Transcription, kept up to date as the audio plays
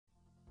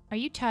Are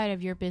you tired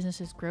of your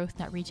business's growth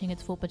not reaching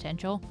its full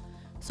potential?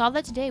 Solve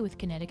that today with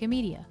Kinetica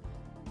Media.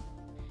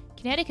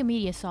 Kinetica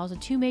Media solves the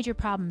two major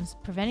problems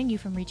preventing you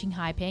from reaching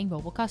high-paying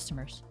mobile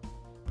customers.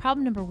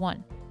 Problem number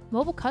 1.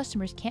 Mobile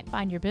customers can't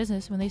find your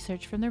business when they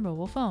search from their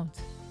mobile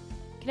phones.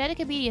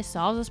 Kinetica Media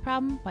solves this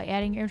problem by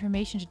adding your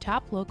information to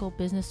top local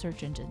business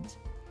search engines,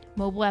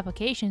 mobile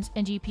applications,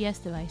 and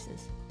GPS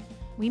devices.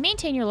 We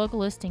maintain your local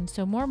listings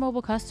so more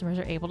mobile customers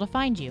are able to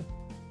find you.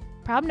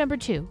 Problem number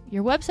 2.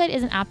 Your website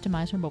isn't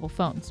optimized for mobile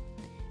phones,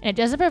 and it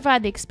doesn't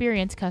provide the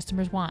experience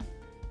customers want.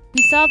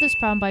 We solve this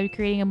problem by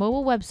creating a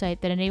mobile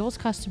website that enables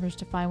customers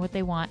to find what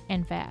they want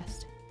and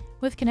fast.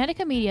 With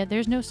Kinetica Media,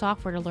 there's no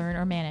software to learn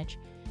or manage,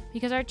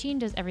 because our team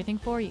does everything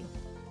for you.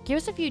 Give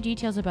us a few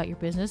details about your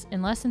business.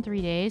 In less than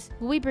 3 days,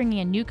 we'll be bringing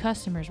in new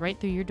customers right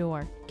through your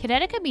door.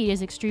 Kinetica Media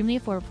is extremely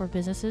affordable for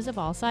businesses of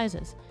all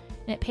sizes,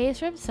 and it pays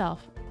for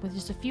itself with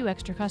just a few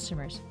extra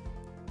customers.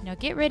 Now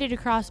get ready to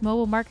cross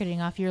mobile marketing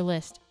off your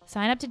list.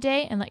 Sign up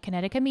today and let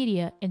Kinetica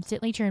Media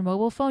instantly turn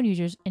mobile phone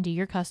users into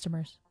your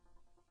customers.